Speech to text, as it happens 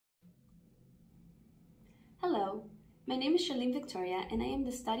My name is Charlene Victoria, and I am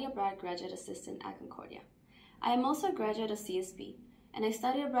the Study Abroad Graduate Assistant at Concordia. I am also a graduate of CSP, and I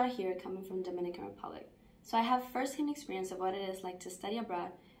studied abroad here coming from Dominican Republic. So I have first-hand experience of what it is like to study abroad,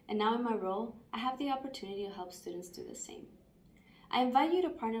 and now in my role, I have the opportunity to help students do the same. I invite you to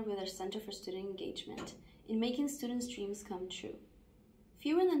partner with our Center for Student Engagement in making students' dreams come true.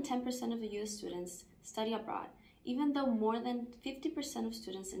 Fewer than 10% of the U.S. students study abroad, even though more than 50% of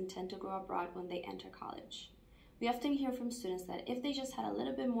students intend to go abroad when they enter college. We often hear from students that if they just had a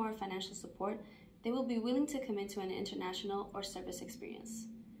little bit more financial support, they will be willing to commit to an international or service experience.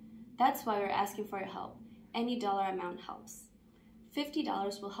 That's why we're asking for your help. Any dollar amount helps.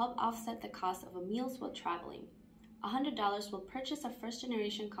 $50 will help offset the cost of meals while traveling. $100 will purchase a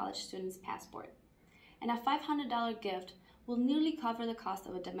first-generation college student's passport. And a $500 gift will nearly cover the cost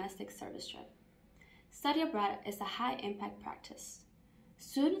of a domestic service trip. Study abroad is a high-impact practice.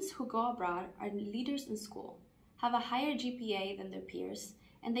 Students who go abroad are leaders in school, have a higher GPA than their peers,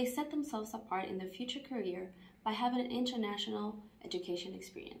 and they set themselves apart in their future career by having an international education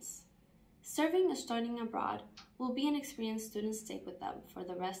experience. Serving or studying abroad will be an experience students take with them for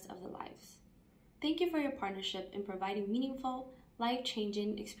the rest of their lives. Thank you for your partnership in providing meaningful,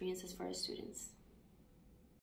 life-changing experiences for our students.